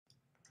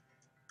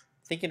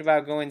Thinking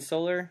about going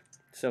solar?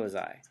 So was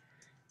I.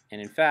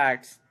 And in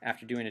fact,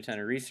 after doing a ton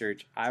of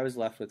research, I was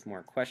left with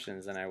more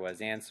questions than I was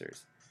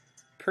answers.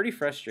 Pretty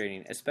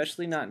frustrating,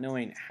 especially not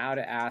knowing how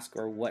to ask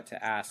or what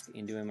to ask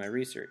in doing my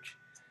research.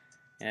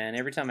 And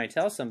every time I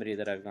tell somebody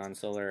that I've gone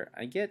solar,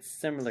 I get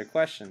similar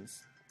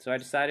questions. So I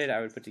decided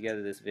I would put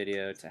together this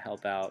video to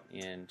help out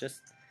in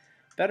just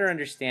better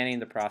understanding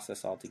the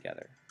process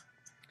altogether.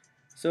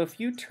 So a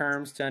few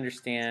terms to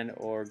understand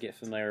or get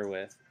familiar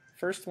with.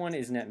 First one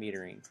is net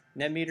metering.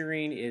 Net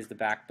metering is the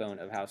backbone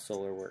of how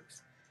solar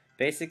works.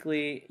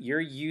 Basically, your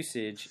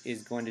usage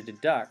is going to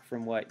deduct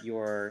from what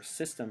your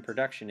system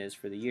production is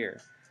for the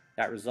year.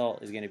 That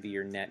result is going to be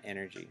your net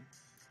energy.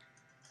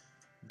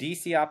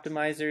 DC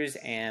optimizers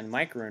and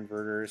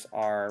microinverters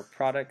are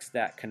products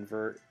that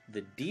convert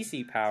the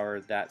DC power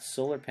that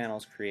solar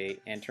panels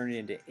create and turn it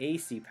into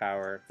AC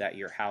power that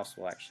your house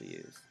will actually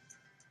use.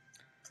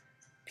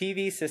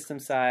 PV system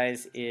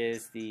size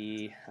is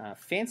the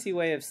fancy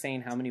way of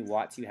saying how many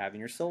watts you have in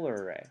your solar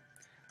array.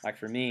 Like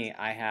for me,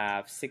 I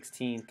have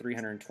 16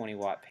 320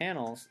 watt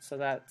panels, so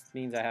that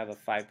means I have a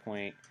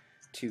 5.2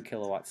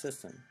 kilowatt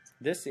system.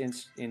 This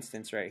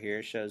instance right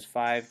here shows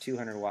 5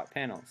 200 watt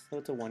panels, so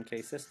it's a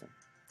 1K system.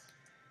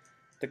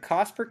 The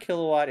cost per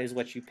kilowatt is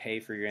what you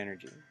pay for your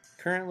energy.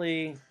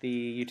 Currently, the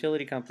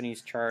utility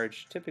companies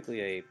charge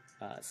typically a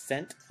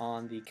cent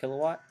on the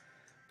kilowatt,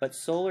 but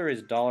solar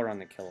is dollar on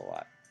the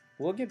kilowatt.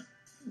 We'll get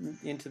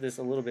into this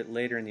a little bit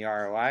later in the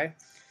ROI,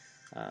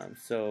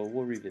 so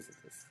we'll revisit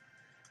this.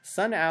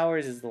 Sun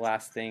hours is the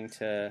last thing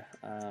to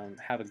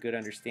have a good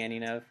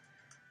understanding of.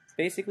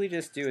 Basically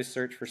just do a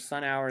search for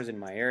sun hours in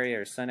my area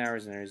or sun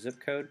hours in our zip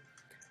code.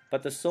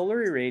 But the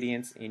solar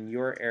irradiance in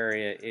your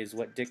area is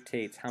what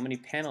dictates how many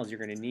panels you're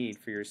going to need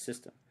for your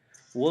system.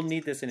 We'll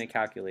need this in a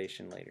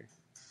calculation later.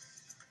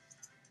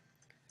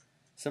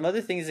 Some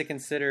other things to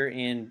consider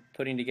in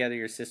putting together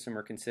your system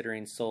or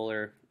considering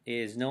solar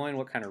is knowing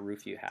what kind of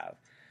roof you have.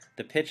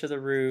 The pitch of the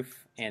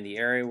roof and the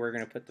area where we're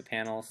going to put the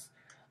panels.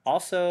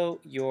 Also,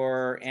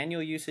 your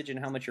annual usage and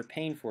how much you're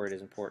paying for it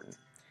is important.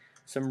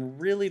 Some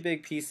really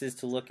big pieces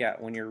to look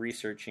at when you're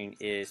researching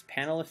is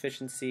panel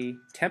efficiency,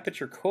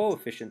 temperature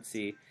coefficient,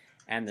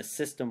 and the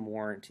system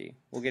warranty.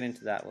 We'll get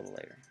into that a little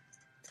later.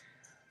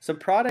 Some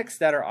products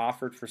that are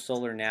offered for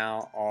solar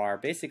now are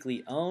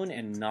basically own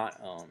and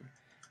not own.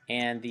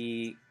 And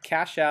the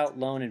cash out,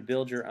 loan, and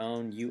build your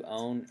own, you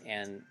own,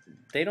 and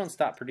they don't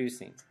stop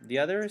producing. The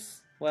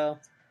others, well,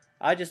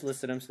 I just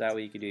listed them so that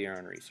way you can do your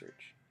own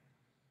research.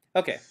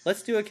 Okay,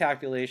 let's do a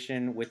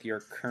calculation with your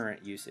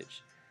current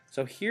usage.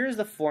 So here's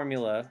the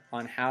formula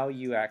on how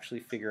you actually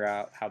figure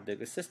out how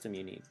big a system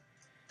you need.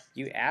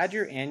 You add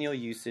your annual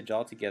usage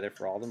all together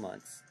for all the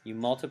months. You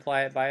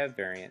multiply it by a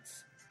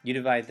variance. You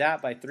divide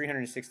that by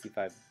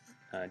 365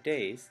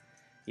 days.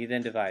 You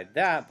then divide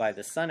that by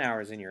the sun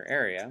hours in your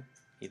area.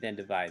 You then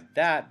divide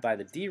that by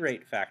the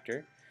Derate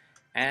factor.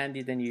 And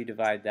then you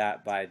divide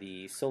that by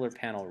the solar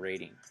panel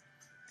rating.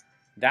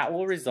 That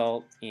will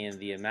result in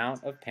the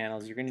amount of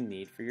panels you're going to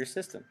need for your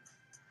system.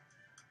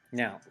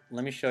 Now,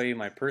 let me show you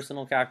my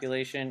personal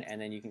calculation, and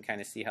then you can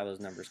kind of see how those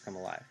numbers come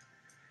alive.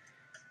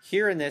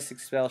 Here in this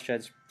Excel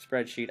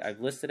spreadsheet, I've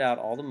listed out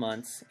all the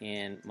months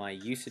and my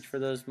usage for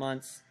those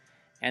months,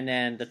 and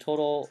then the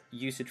total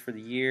usage for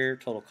the year,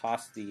 total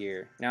cost of the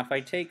year. Now, if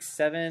I take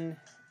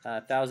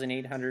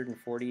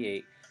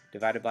 7,848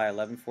 divided by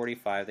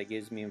 1145, that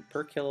gives me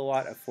per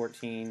kilowatt of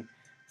 14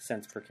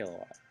 cents per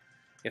kilowatt.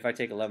 If I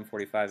take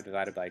 1145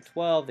 divided by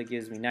 12, that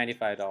gives me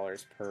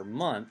 $95 per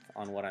month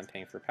on what I'm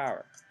paying for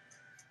power.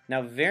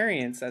 Now,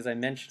 variance, as I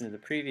mentioned in the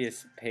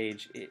previous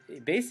page,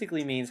 it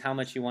basically means how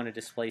much you want to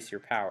displace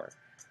your power.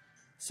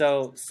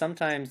 So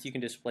sometimes you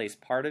can displace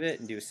part of it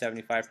and do a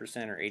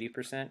 75% or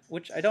 80%,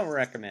 which I don't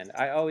recommend.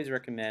 I always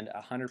recommend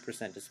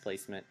 100%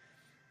 displacement,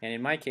 and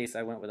in my case,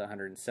 I went with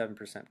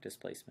 107%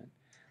 displacement.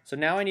 So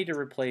now I need to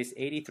replace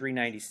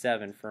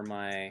 8397 for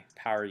my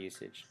power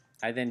usage.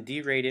 I then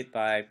derate it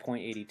by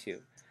 0.82.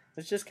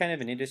 That's just kind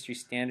of an industry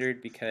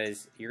standard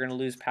because you're going to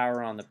lose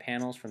power on the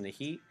panels from the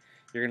heat.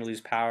 You're going to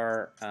lose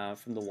power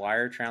from the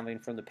wire traveling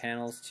from the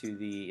panels to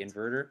the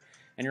inverter,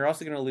 and you're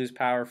also going to lose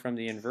power from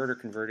the inverter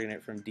converting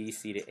it from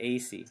DC to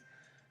AC.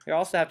 You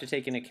also have to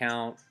take into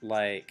account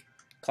like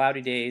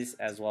cloudy days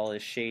as well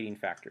as shading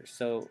factors.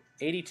 So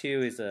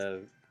 82 is a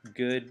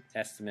good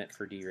estimate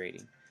for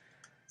derating.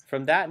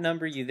 From that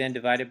number, you then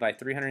divide it by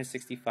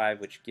 365,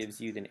 which gives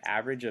you the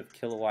average of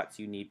kilowatts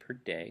you need per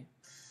day,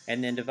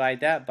 and then divide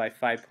that by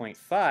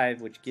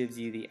 5.5, which gives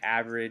you the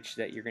average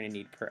that you're going to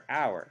need per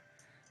hour.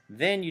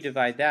 Then you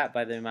divide that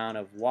by the amount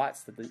of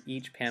watts that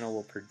each panel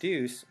will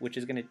produce, which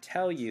is going to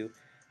tell you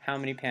how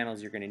many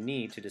panels you're going to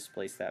need to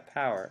displace that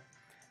power.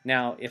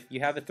 Now, if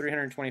you have a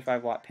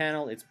 325 watt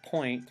panel, it's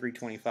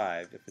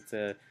 0.325. If it's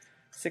a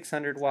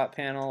 600 watt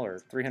panel or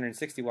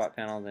 360 watt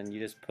panel, then you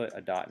just put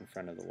a dot in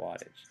front of the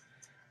wattage.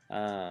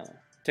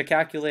 To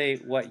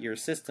calculate what your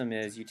system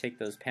is, you take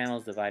those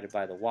panels divided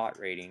by the watt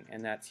rating,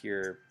 and that's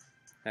your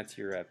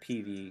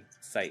PV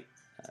site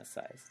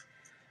size.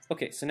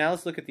 Okay, so now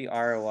let's look at the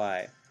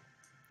ROI.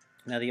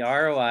 Now the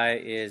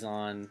ROI is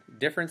on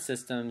different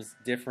systems,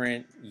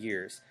 different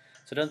years.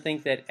 So don't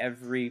think that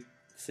every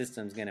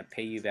system is going to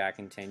pay you back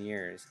in 10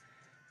 years.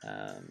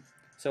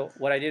 So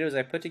what I did was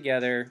I put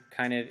together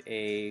kind of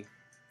a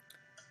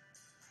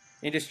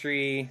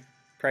industry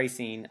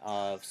pricing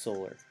of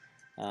solar.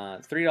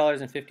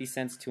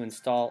 $3.50 to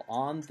install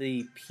on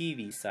the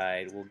PV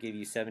side will give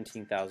you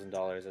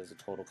 $17,000 as a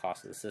total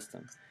cost of the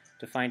system.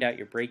 To find out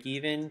your break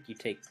even, you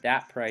take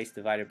that price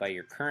divided by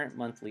your current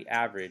monthly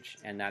average,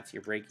 and that's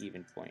your break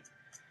even point.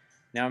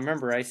 Now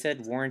remember, I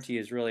said warranty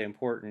is really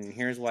important, and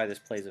here's why this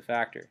plays a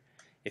factor.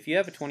 If you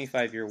have a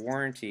 25-year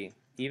warranty,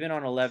 even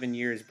on 11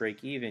 years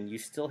break even, you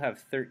still have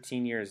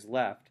 13 years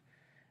left.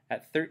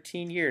 At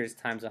 13 years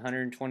times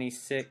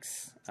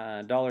 $126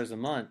 a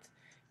month,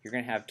 you're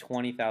going to have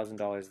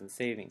 $20,000 in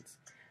savings.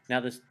 Now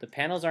the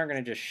panels aren't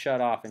going to just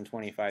shut off in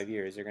 25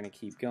 years, they're going to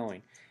keep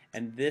going.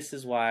 And this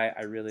is why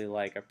I really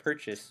like a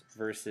purchase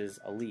versus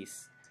a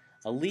lease.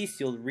 A lease,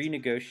 you'll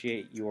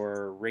renegotiate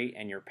your rate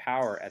and your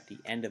power at the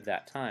end of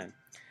that time.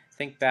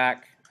 Think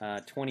back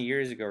 20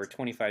 years ago or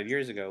 25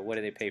 years ago, what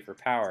do they pay for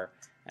power?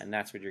 And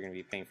that's what you're going to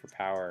be paying for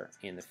power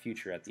in the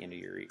future at the end of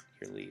your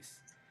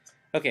lease.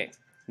 Okay,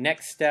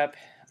 next step.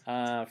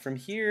 From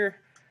here,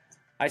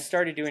 I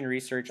started doing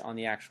research on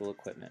the actual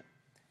equipment.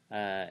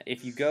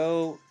 If you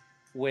go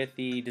with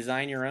the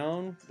design your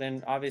own,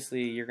 then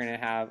obviously you're going to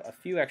have a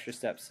few extra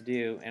steps to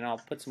do, and I'll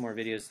put some more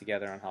videos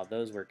together on how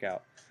those work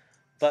out.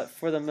 But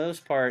for the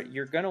most part,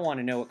 you're going to want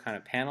to know what kind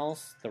of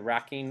panels, the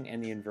racking,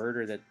 and the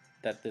inverter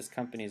that this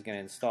company is going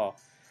to install.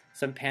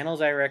 Some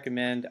panels I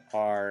recommend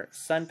are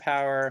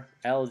Sunpower,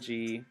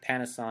 LG,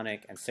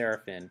 Panasonic, and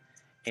Seraphim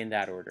in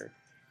that order.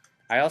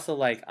 I also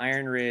like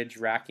Ironridge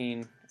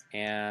racking,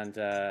 and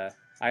I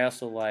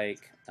also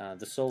like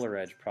the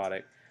Solaredge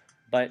product,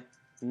 but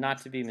not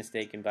to be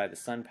mistaken by the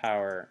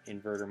Sunpower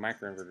inverter,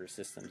 microinverter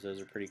systems. Those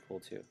are pretty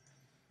cool too.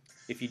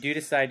 If you do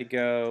decide to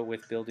go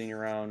with building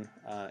your own,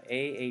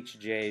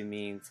 AHJ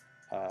means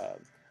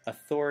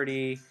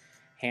authority,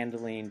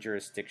 handling,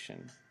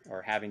 jurisdiction,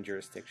 or having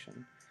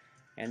jurisdiction.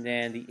 And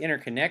then the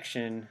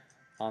interconnection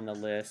on the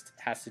list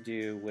has to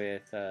do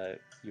with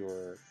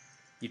your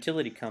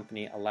utility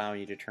company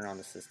allowing you to turn on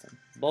the system.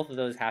 Both of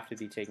those have to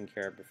be taken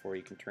care of before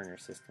you can turn your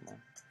system on.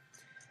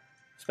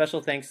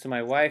 Special thanks to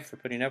my wife for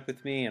putting up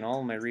with me and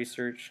all of my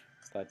research,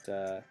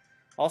 but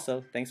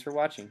also thanks for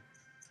watching.